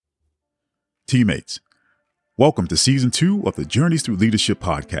Teammates, welcome to Season 2 of the Journeys Through Leadership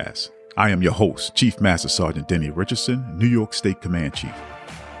podcast. I am your host, Chief Master Sergeant Denny Richardson, New York State Command Chief.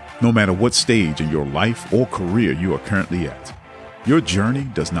 No matter what stage in your life or career you are currently at, your journey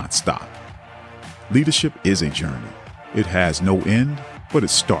does not stop. Leadership is a journey. It has no end, but it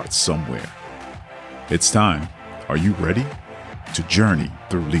starts somewhere. It's time. Are you ready to journey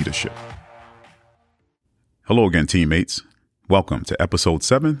through leadership? Hello again, teammates. Welcome to episode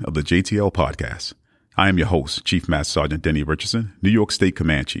 7 of the JTL podcast. I am your host, Chief Master Sergeant Denny Richardson, New York State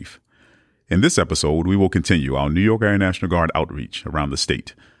Command Chief. In this episode, we will continue our New York Air National Guard outreach around the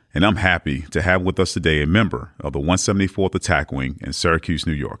state, and I'm happy to have with us today a member of the 174th Attack Wing in Syracuse,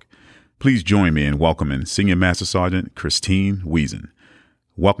 New York. Please join me in welcoming Senior Master Sergeant Christine Wiesen.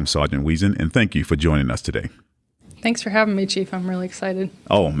 Welcome, Sergeant Wiesen, and thank you for joining us today. Thanks for having me, Chief. I'm really excited.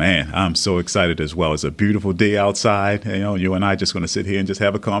 Oh, man, I'm so excited as well. It's a beautiful day outside. You and I just going to sit here and just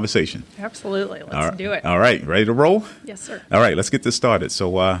have a conversation. Absolutely. Let's do it. All right. Ready to roll? Yes, sir. All right. Let's get this started.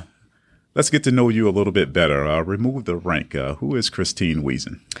 So let's get to know you a little bit better. Remove the rank. Who is Christine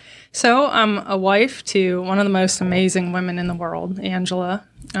Wiesen? So I'm a wife to one of the most amazing women in the world, Angela.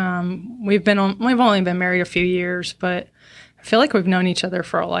 We've only been married a few years, but I feel like we've known each other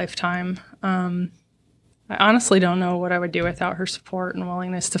for a lifetime. I honestly don't know what I would do without her support and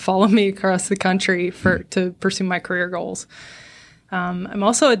willingness to follow me across the country to pursue my career goals. I'm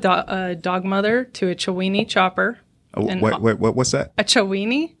also a dog mother to a Chiweenie Chopper. Oh, wait, what's that? A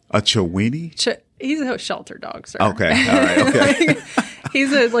Chiweenie? A Chiweenie? He's a shelter dog, sir. Okay, all right, okay.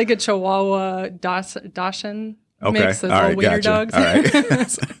 He's like a Chihuahua Dachshund mix, those all little wiener gotcha.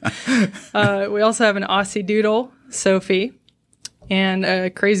 dogs. All right. We also have an Aussie Doodle, Sophie, and a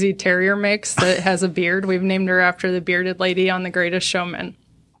crazy terrier mix that has a beard. We've named her after the bearded lady on The Greatest Showman.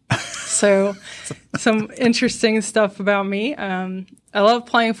 So some interesting stuff about me. I love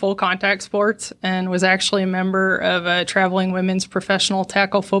playing full contact sports and was actually a member of a traveling women's professional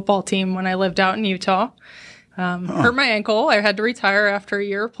tackle football team when I lived out in Utah. Hurt my ankle. I had to retire after a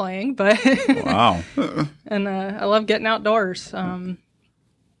year of playing, but wow. And I love getting outdoors.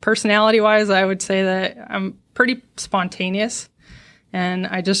 Personality-wise, I would say that I'm pretty spontaneous. And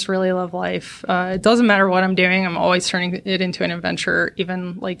I just really love life. It doesn't matter what I'm doing. I'm always turning it into an adventure.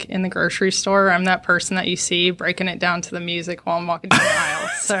 Even like in the grocery store, I'm that person that you see breaking it down to the music while I'm walking down the aisle.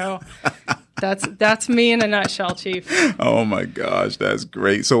 So that's me in a nutshell, Chief. Oh, my gosh. That's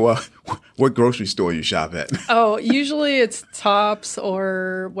great. So what grocery store you shop at? Oh, usually it's Tops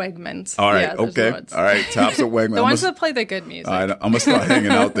or Wegmans. All right. Yeah, okay. All right. Tops or Wegmans. The ones that play the good music. All right, I'm going to start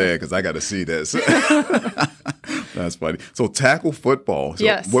hanging out there because I got to see this. That's funny. So tackle football. So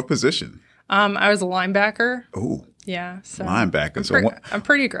yes. What position? I was a linebacker. Oh. Yeah. So linebacker. I'm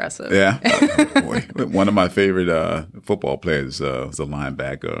pretty aggressive. Yeah. Boy. One of my favorite football players was a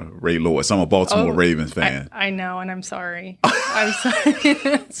linebacker, Ray Lewis. I'm a Baltimore Ravens fan. I know, and I'm sorry. I'm sorry.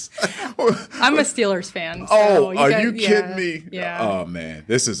 I'm a Steelers fan. So are you kidding me? Yeah. Oh, man.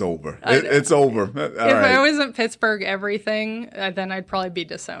 This is over. It's over. If I wasn't Pittsburgh everything, then I'd probably be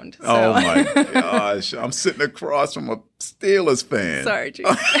disowned. So. Oh, my gosh. I'm sitting across from a Steelers fan. Sorry, Chief.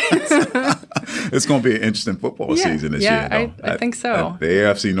 It's going to be an interesting football season this year. Yeah, I think so. The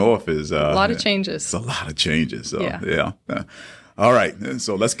AFC North is a lot of changes. It's a lot of changes. So, yeah. All right.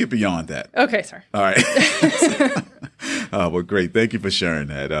 So let's get beyond that. Okay, sir. All right. Well, great. Thank you for sharing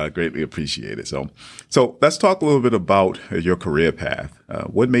that. Greatly appreciate it. So let's talk a little bit about your career path.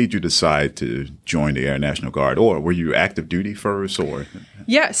 What made you decide to join the Air National Guard, or were you active duty first, or?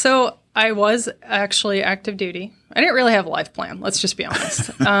 Yeah. So I was actually active duty. I didn't really have a life plan. Let's just be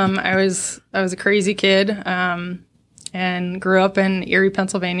honest. I was a crazy kid, and grew up in Erie,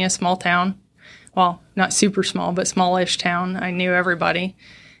 Pennsylvania, small town. Well, not super small, but smallish town. I knew everybody.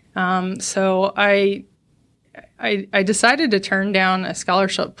 So I decided to turn down a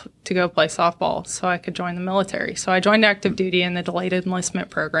scholarship to go play softball so I could join the military. So I joined active duty in the delayed enlistment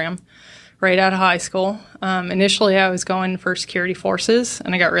program right out of high school. Initially, I was going for security forces,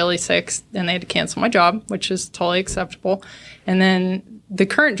 and I got really sick, and they had to cancel my job, which is totally acceptable. And then the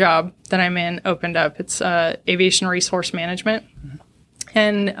current job that I'm in opened up. It's aviation resource management.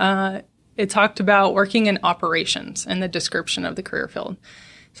 And it talked about working in operations in the description of the career field.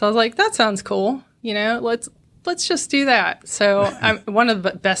 So I was like, that sounds cool. Let's just do that. So one of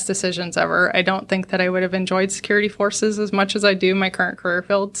the best decisions ever. I don't think that I would have enjoyed security forces as much as I do my current career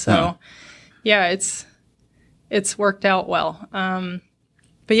field. So yeah, it's worked out well.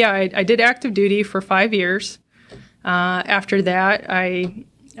 But yeah, I did active duty for 5 years. After that, I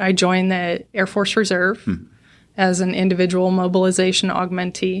joined the Air Force Reserve as an individual mobilization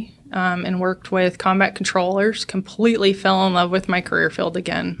augmentee. And worked with combat controllers, completely fell in love with my career field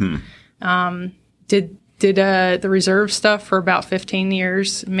again. Did the reserve stuff for about 15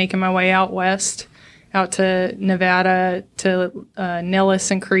 years, making my way out west, out to Nevada, to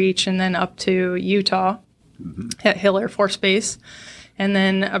Nellis and Creech, and then up to Utah at Hill Air Force Base. And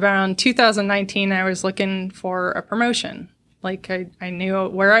then around 2019, I was looking for a promotion. Like I knew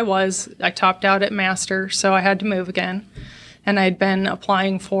where I was. I topped out at master, so I had to move again. And I'd been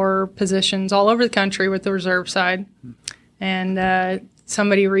applying for positions all over the country with the reserve side. And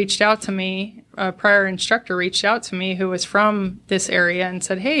somebody reached out to me, a prior instructor reached out to me who was from this area and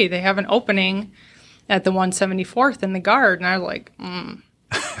said, hey, they have an opening at the 174th in the Guard. And I was like,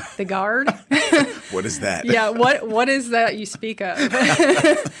 the Guard? What is that? Yeah, what is that you speak of?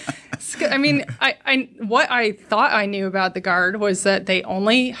 I mean, what I thought I knew about the Guard was that they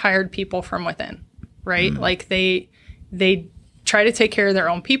only hired people from within, right? Like they try to take care of their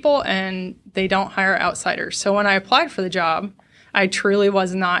own people and they don't hire outsiders. So when I applied for the job, I truly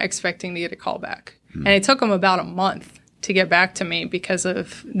was not expecting to get a call back. And it took them about a month to get back to me because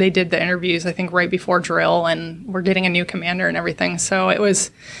they did the interviews, I think, right before drill, and we're getting a new commander and everything. So it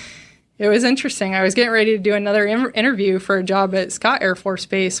was interesting. I was getting ready to do another interview for a job at Scott Air Force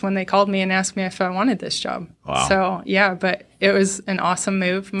Base when they called me and asked me if I wanted this job. Wow. So, yeah, but it was an awesome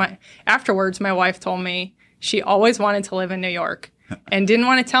move. Afterwards, my wife told me she always wanted to live in New York and didn't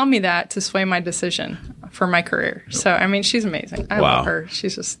want to tell me that to sway my decision for my career. So, I mean, she's amazing. I love her.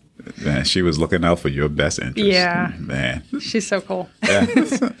 She's just... Man, she was looking out for your best interest. Yeah. Man. She's so cool. Yeah.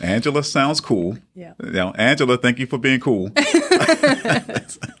 Angela sounds cool. Yeah. You know, Angela, thank you for being cool.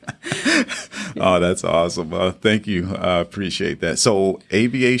 Oh, that's awesome. Thank you. I appreciate that. So,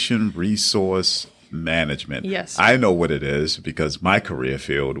 aviation resource management. Yes. I know what it is because my career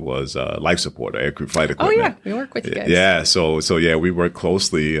field was life support, aircrew flight equipment. Oh, yeah. We work with you guys. Yeah. So yeah, we work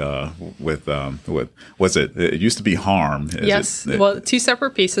closely with what's it? It used to be HARM. Yes. Well, two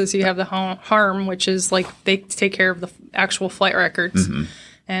separate pieces. You have the HARM, which is like they take care of the actual flight records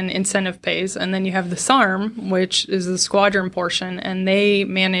and incentive pays. And then you have the SARM, which is the squadron portion, and they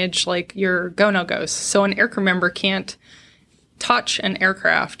manage like your go-no-goes. So an aircrew member can't touch an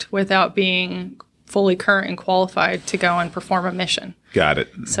aircraft without being fully current and qualified to go and perform a mission. Got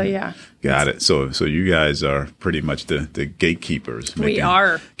it. So, yeah. Got it. So you guys are pretty much the gatekeepers. We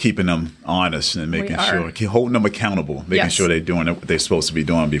are. Keeping them honest and making sure, holding them accountable, making sure they're doing what they're supposed to be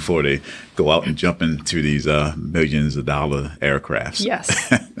doing before they go out and jump into these millions of dollar aircrafts.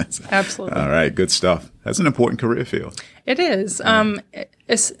 Yes, absolutely. All right. Good stuff. That's an important career field. It is.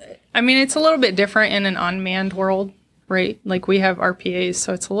 It's a little bit different in an unmanned world, right? Like we have RPAs,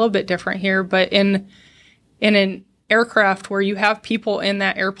 so it's a little bit different here. But in an aircraft where you have people in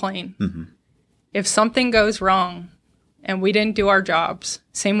that airplane, if something goes wrong and we didn't do our jobs,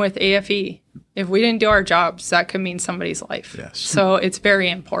 same with AFE, if we didn't do our jobs, that could mean somebody's life. Yes. So it's very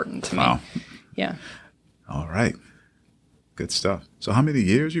important to me. Wow. Yeah. All right. Good stuff. So how many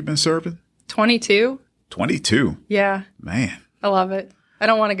years you been serving? 22. 22. Yeah. Man. I love it. I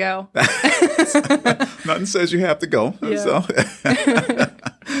don't want to go. Nothing says you have to go. Yeah. So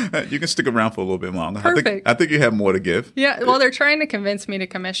you can stick around for a little bit longer. Perfect. I think you have more to give. Yeah. Well, they're trying to convince me to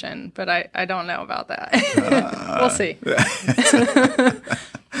commission, but I don't know about that. We'll see.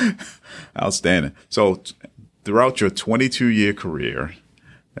 Outstanding. So throughout your 22-year career,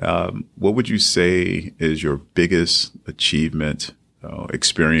 what would you say is your biggest achievement,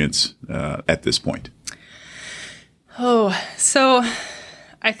 experience at this point? Oh, so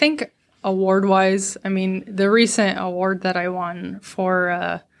I think award-wise, the recent award that I won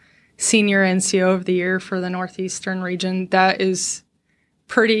for Senior NCO of the Year for the Northeastern region, that is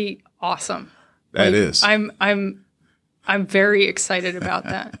pretty awesome. That is. I'm very excited about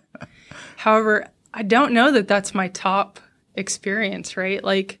that. However, I don't know that that's my top experience, right?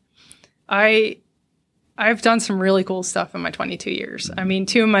 Like I've done some really cool stuff in my 22 years.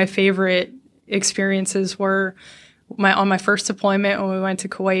 Two of my favorite experiences were on my first deployment when we went to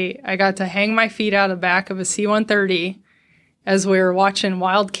Kuwait. I got to hang my feet out of the back of a C-130 as we were watching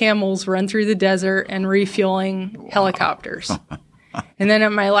wild camels run through the desert and refueling helicopters. And then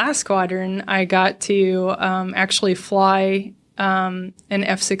at my last squadron, I got to actually fly an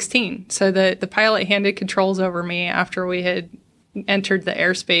F-16. So the pilot handed controls over me after we had entered the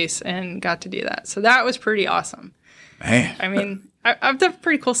airspace and got to do that. So that was pretty awesome. Man. I've done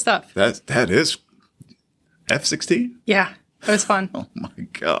pretty cool stuff. That is F-16? Yeah, it was fun. Oh my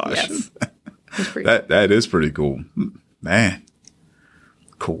gosh. Yes. It was pretty cool. That is pretty cool. Man.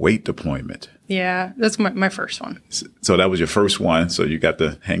 Kuwait deployment. Yeah, that's my first one. So that was your first one. So you got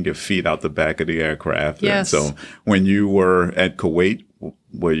to hang your feet out the back of the aircraft. Yes. And so when you were at Kuwait,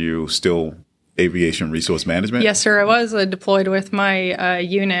 were you still Aviation Resource Management? Yes, sir. I was deployed with my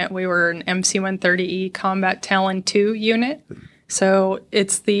unit. We were an MC-130E Combat Talon 2 unit. So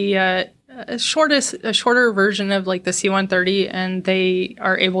it's the a shorter version of like the C-130, and they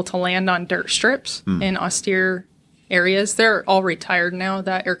are able to land on dirt strips in austere areas. They're all retired now,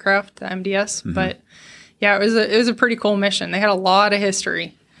 that aircraft, the MDS. But yeah, it was a pretty cool mission. They had a lot of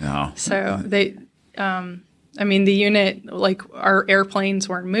history. Oh. So they, I mean, the unit, like our airplanes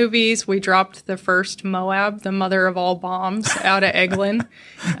were in movies. We dropped the first Moab, the mother of all bombs, out of Eglin.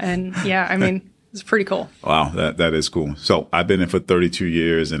 And yeah, I mean, it's pretty cool. Wow, that is cool. So I've been in for 32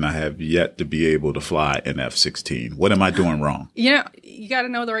 years and I have yet to be able to fly an F-16. What am I doing wrong? You know, you got to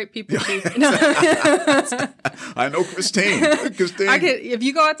know the right people, Chief. I know Christine. If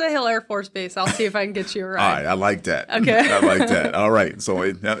you go out to Hill Air Force Base, I'll see if I can get you a ride. All right, I like that. Okay. I like that. All right. So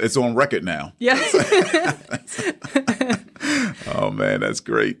it's on record now. Yes. Oh, man, that's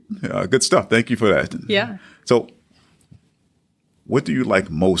great. Good stuff. Thank you for that. Yeah. So what do you like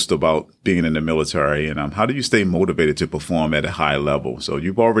most about being in the military, and how do you stay motivated to perform at a high level? So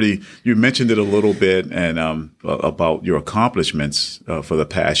you mentioned it a little bit, and about your accomplishments for the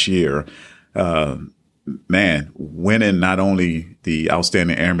past year. Man, winning not only the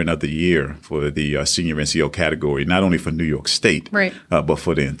Outstanding Airman of the Year for the senior NCO category, not only for New York State, right, but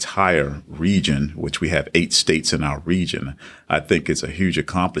for the entire region, which we have 8 states in our region. I think it's a huge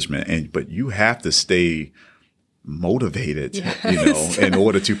accomplishment, but you have to stay motivated, yes, in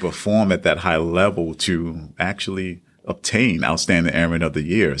order to perform at that high level to actually obtain Outstanding Airman of the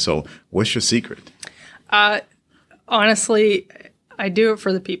Year. So what's your secret? Honestly, I do it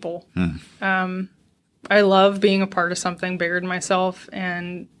for the people. I love being a part of something bigger than myself,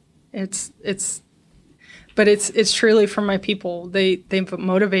 and it's truly for my people. They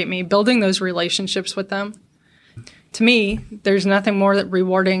motivate me, building those relationships with them. To me, there's nothing more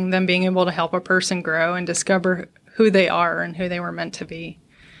rewarding than being able to help a person grow and discover who they are and who they were meant to be.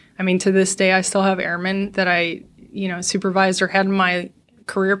 I mean, to this day, I still have airmen that I, supervised or had in my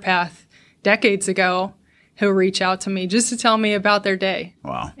career path decades ago who reach out to me just to tell me about their day.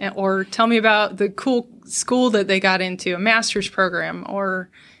 Wow. Or tell me about the cool school that they got into, a master's program, or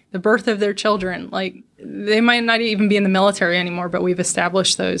the birth of their children. Like, they might not even be in the military anymore, but we've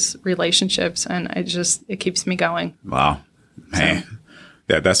established those relationships, and it keeps me going. Wow, man,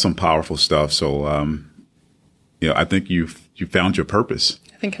 that's some powerful stuff. So, I think you found your purpose.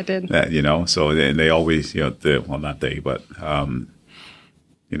 I think I did. So and they always, not they, but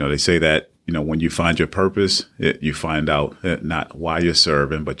they say that when you find your purpose, you find out not why you're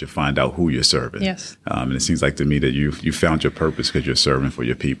serving, but you find out who you're serving. Yes. And it seems like to me that you found your purpose because you're serving for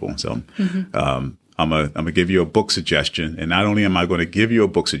your people. So, I'm gonna give you a book suggestion, and not only am I going to give you a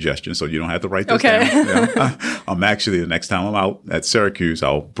book suggestion, so you don't have to write this down. I'm actually, the next time I'm out at Syracuse,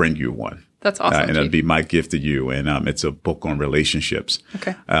 I'll bring you one. That's awesome. And it'll be my gift to you. And it's a book on relationships.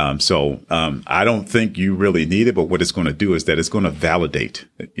 Okay. So I don't think you really need it, but what it's going to do is that it's going to validate,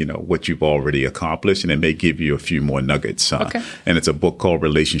 what you've already accomplished, and it may give you a few more nuggets. Okay. And it's a book called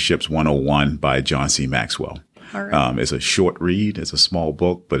Relationships 101 by John C. Maxwell. All right. It's a short read. It's a small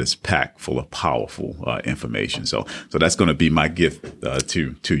book, but it's packed full of powerful information. So that's going to be my gift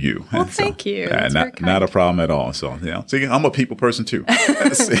to you. Well, thank you. That's not a problem at all. So, see, I'm a people person too.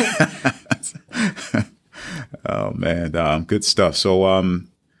 Oh man, good stuff. So,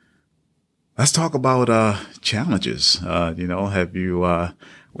 let's talk about challenges. What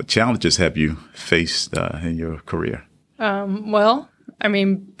challenges have you faced in your career? Well, I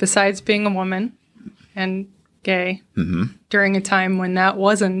mean, besides being a woman and gay, during a time when that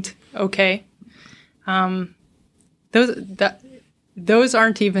wasn't okay, those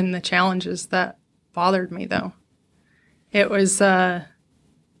aren't even the challenges that bothered me, though. It was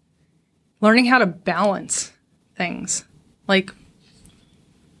learning how to balance things. Like,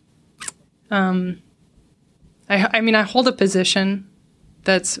 I hold a position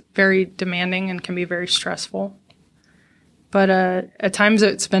that's very demanding and can be very stressful. But at times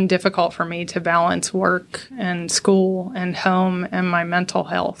it's been difficult for me to balance work and school and home and my mental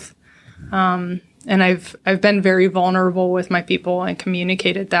health. And I've been very vulnerable with my people and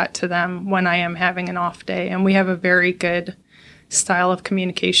communicated that to them when I am having an off day. And we have a very good style of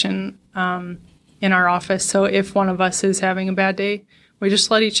communication in our office. So if one of us is having a bad day, we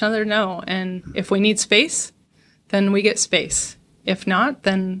just let each other know. And if we need space, then we get space. If not,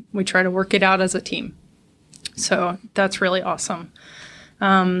 then we try to work it out as a team. So that's really awesome.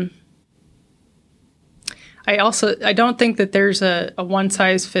 I don't think that there's a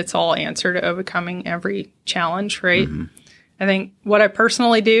one-size-fits-all answer to overcoming every challenge, right? I think what I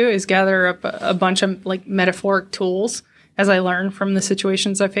personally do is gather up a bunch of like metaphoric tools as I learn from the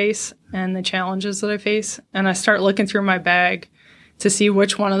situations I face and the challenges that I face. And I start looking through my bag to see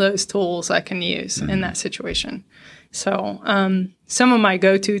which one of those tools I can use in that situation. So some of my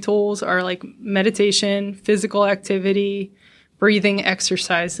go-to tools are like meditation, physical activity, breathing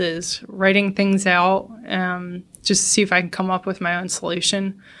exercises, writing things out, just to see if I can come up with my own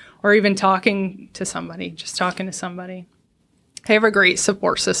solution, or even talking to somebody. I have a great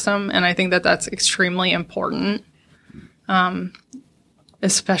support system, and I think that that's extremely important,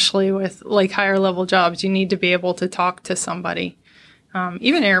 especially with like higher level jobs. You need to be able to talk to somebody,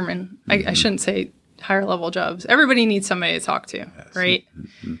 even airmen. I shouldn't say higher level jobs. Everybody needs somebody to talk to, yes. Right?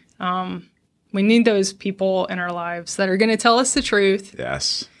 We need those people in our lives that are going to tell us the truth.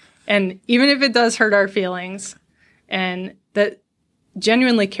 Yes. And even if it does hurt our feelings, and that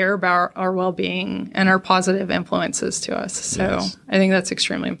genuinely care about our well-being and our positive influences to us. So yes. I think that's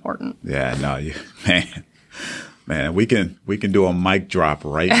extremely important. Yeah, no, man, we can do a mic drop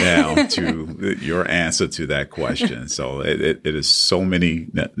right now to your answer to that question. So it is so many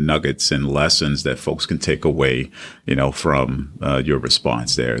nuggets and lessons that folks can take away, from your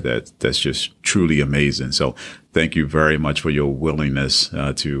response there. That's just truly amazing. So thank you very much for your willingness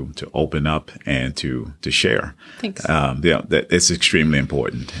to open up and to share. Thanks. That it's extremely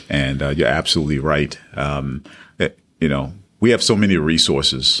important, and you're absolutely right. We have so many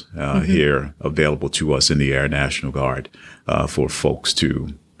resources here available to us in the Air National Guard for folks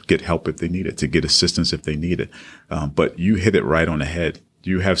to get help if they need it, to get assistance if they need it. But you hit it right on the head.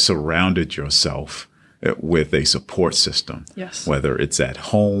 You have surrounded yourself with a support system, yes. Whether it's at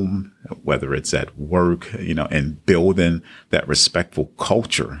home, whether it's at work, and building that respectful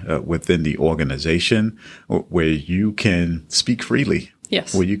culture within the organization where you can speak freely,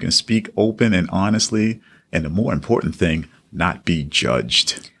 yes. Where you can speak open and honestly. And the more important thing, not be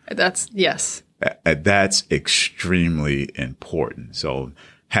judged. Yes. That's extremely important. So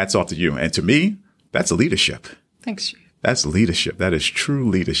hats off to you. And to me, that's leadership. Thanks, Chief. That's leadership. That is true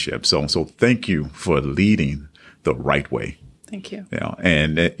leadership. So thank you for leading the right way. Thank you.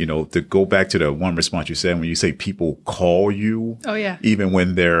 And to go back to the one response you said, when you say people call you, oh yeah, even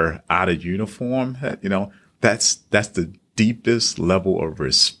when they're out of uniform, that's the deepest level of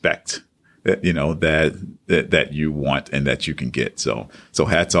respect that you want and that you can get. So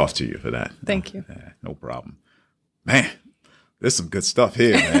hats off to you for that. Thank you. No problem, man. There's some good stuff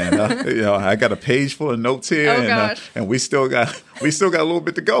here, man. I got a page full of notes here, and we still got a little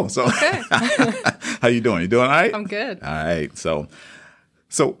bit to go. So, okay. How you doing? You doing all right? I'm good. All right. So,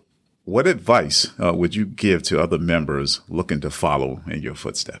 what advice would you give to other members looking to follow in your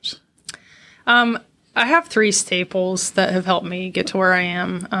footsteps? I have 3 staples that have helped me get to where I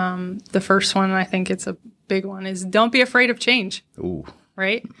am. The first one, I think it's a big one, is don't be afraid of change. Ooh.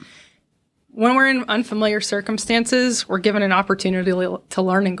 Right? When we're in unfamiliar circumstances, we're given an opportunity to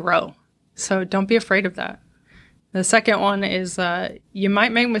learn and grow. So don't be afraid of that. The second one is you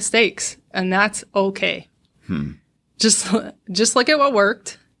might make mistakes, and that's okay. Just look at what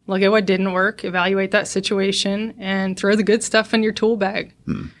worked, look at what didn't work, evaluate that situation, and throw the good stuff in your tool bag.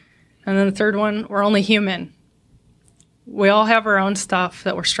 And then the third one, we're only human. We all have our own stuff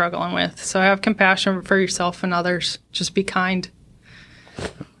that we're struggling with. So have compassion for yourself and others. Just be kind.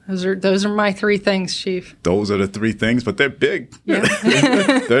 Those are my 3 things, Chief. Those are the 3 things, but they're big. Yeah.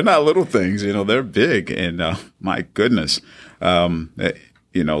 They're not little things, they're big. And my goodness,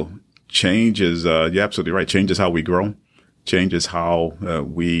 change is, you're absolutely right. Change is how we grow. Change is how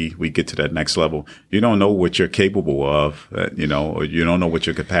we get to that next level. You don't know what you're capable of, or you don't know what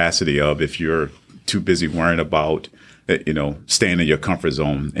your capacity of if you're too busy worrying about staying in your comfort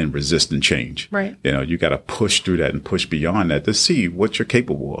zone and resisting change. Right. You got to push through that and push beyond that to see what you're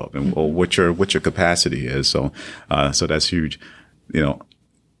capable of and or what your capacity is. So that's huge.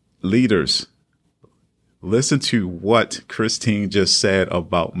 Leaders, listen to what Christine just said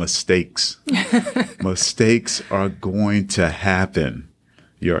about mistakes. Mistakes are going to happen.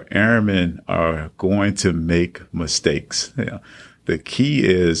 Your airmen are going to make mistakes. The key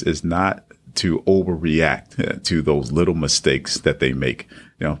is not to overreact to those little mistakes that they make,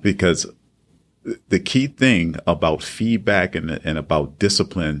 because the key thing about feedback and about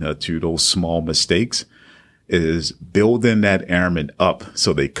discipline to those small mistakes is building that airman up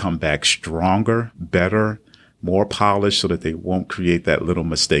so they come back stronger, better, more polished so that they won't create that little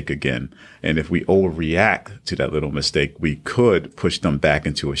mistake again. And if we overreact to that little mistake, we could push them back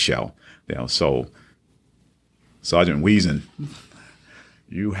into a shell. So Sergeant Wiesen,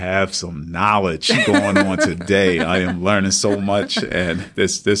 you have some knowledge going on today. I am learning so much, and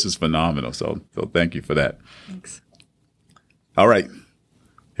this is phenomenal. So thank you for that. Thanks. All right.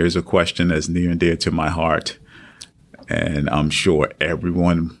 Here's a question that's near and dear to my heart. And I'm sure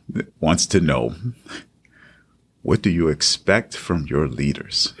everyone wants to know, what do you expect from your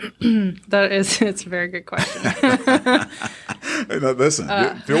leaders? It's a very good question. Now, listen,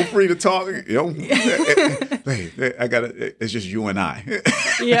 feel free to talk. Hey, I got it. It's just you and I.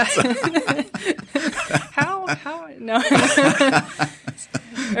 Yeah. How? No. All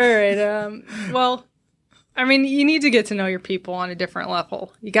right. Well, I mean, you need to get to know your people on a different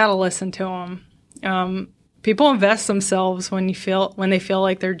level. You got to listen to them. People invest themselves when they feel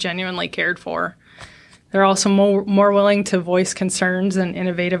like they're genuinely cared for. They're also more willing to voice concerns and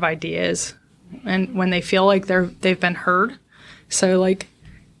innovative ideas, and when they feel like they've been heard. So, like,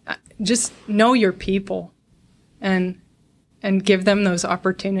 just know your people, and give them those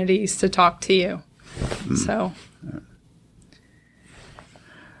opportunities to talk to you. So.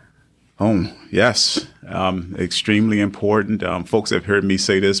 Oh, yes. Extremely important. Folks have heard me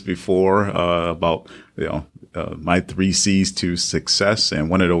say this before about, my 3 C's to success. And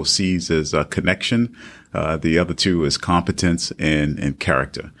one of those C's is connection. The other 2 is competence and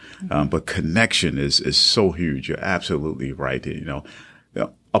character. But connection is so huge. You're absolutely right.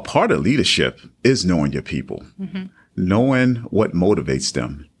 A part of leadership is knowing your people, knowing what motivates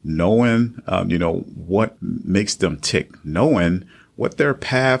them, knowing, what makes them tick, knowing what their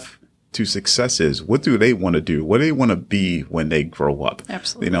path to success is. What do they want to do? What do they want to be when they grow up?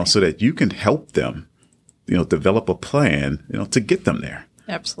 Absolutely. So that you can help them, develop a plan, to get them there.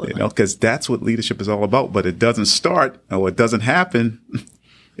 Absolutely. Because that's what leadership is all about. But it doesn't start or it doesn't happen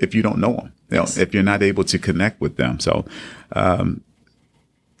if you don't know them, Yes. if you're not able to connect with them. So,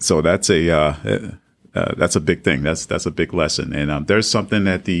 so that's a big thing. That's a big lesson. And there's something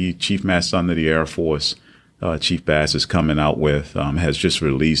that the Chief Master Sergeant of the Air Force, Chief Bass, is coming out with, has just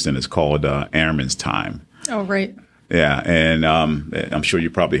released, and it's called Airman's Time. Oh, right. Yeah, and I'm sure you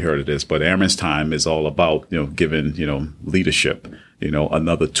probably heard of this, but Airman's Time is all about, giving, leadership,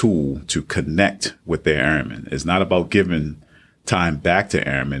 another tool to connect with their airmen. It's not about giving time back to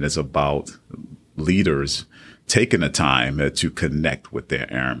airmen. It's about leaders taking the time to connect with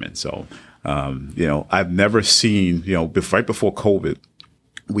their airmen. So, I've never seen, right before COVID,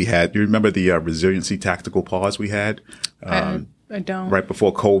 we had, you remember the resiliency tactical pause we had? I don't. Right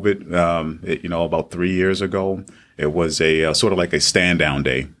before COVID, about 3 years ago, it was a sort of like a stand down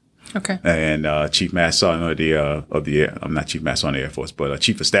day. Okay. And Chief Master Sergeant of the Air, I'm not Chief Master Sergeant of the Air Force, but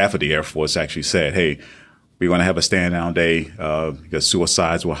Chief of Staff of the Air Force actually said, hey, we're going to have a stand down day because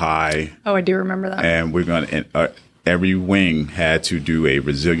suicides were high. Oh, I do remember that. And we're going to, every wing had to do a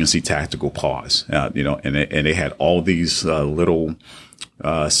resiliency tactical pause, and they had all these little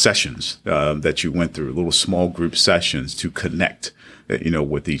sessions that you went through, little small group sessions to connect,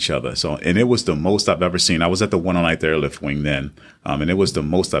 with each other. So, and it was the most I've ever seen. I was at the 109th Airlift Wing then, and it was the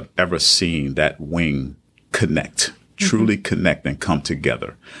most I've ever seen that wing connect, truly connect and come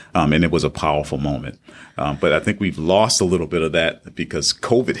together. And it was a powerful moment. But I think we've lost a little bit of that because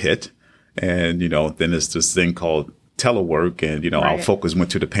COVID hit, and, then there's this thing called telework, and, Right. Our focus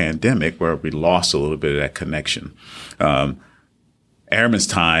went to the pandemic where we lost a little bit of that connection. Airman's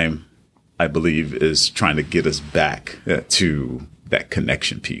Time, I believe, is trying to get us back to that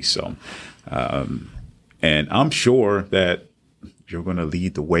connection piece. So, and I'm sure that you're going to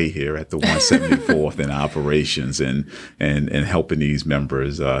lead the way here at the 174th in operations and helping these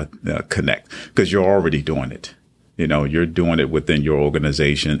members connect, because you're already doing it. You're doing it within your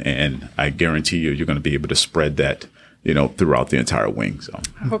organization, and I guarantee you're going to be able to spread that, throughout the entire wing. So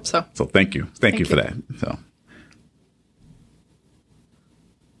I hope so. So thank you. Thank you for that. So.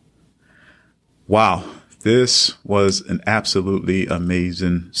 Wow, this was an absolutely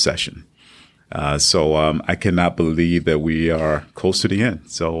amazing session. So I cannot believe that we are close to the end.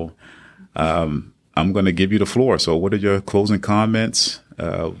 So I'm going to give you the floor. So what are your closing comments,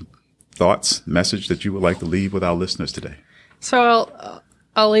 thoughts, message that you would like to leave with our listeners today? So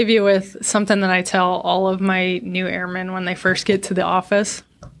I'll leave you with something that I tell all of my new airmen when they first get to the office.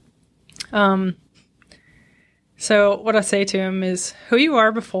 So what I say to them is, who you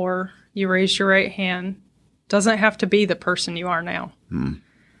are before you raised your right hand doesn't have to be the person you are now.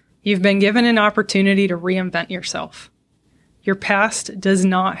 You've been given an opportunity to reinvent yourself. Your past does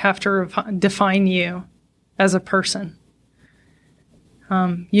not have to define you as a person.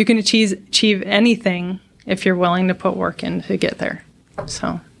 You can achieve anything if you're willing to put work in to get there.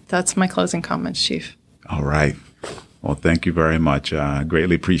 So that's my closing comments, Chief. All right. Well, thank you very much. I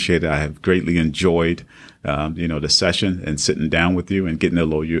greatly appreciate it. I have greatly enjoyed, the session and sitting down with you and getting to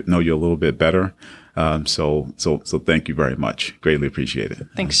know you a little bit better. So thank you very much. Greatly appreciate it.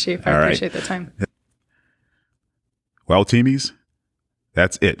 Thanks, Chief. I appreciate the time. Well, teamies,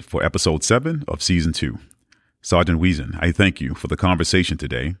 that's it for episode 7 of season 2. Sergeant Wiesen, I thank you for the conversation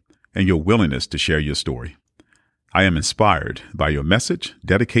today and your willingness to share your story. I am inspired by your message,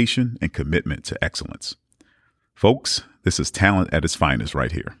 dedication, and commitment to excellence. Folks, this is talent at its finest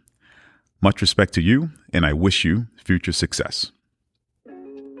right here. Much respect to you, and I wish you future success.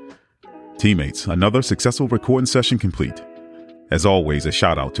 Teammates, another successful recording session complete. As always, a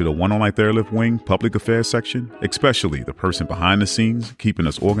shout out to the 109th Airlift Wing Public Affairs section, especially the person behind the scenes keeping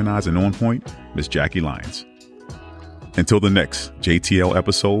us organized and on point, Miss Jackie Lyons. Until the next JTL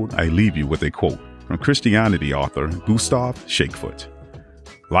episode, I leave you with a quote from Christianity author Gustav Shakefoot.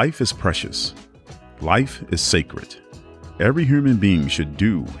 Life is precious. Life is sacred. Every human being should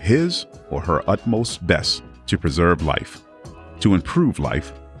do his or her utmost best to preserve life, to improve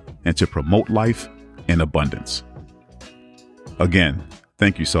life, and to promote life in abundance. Again,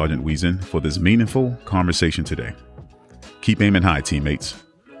 thank you, Sergeant Wiesen, for this meaningful conversation today. Keep aiming high, teammates.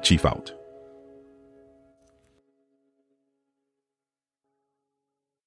 Chief out.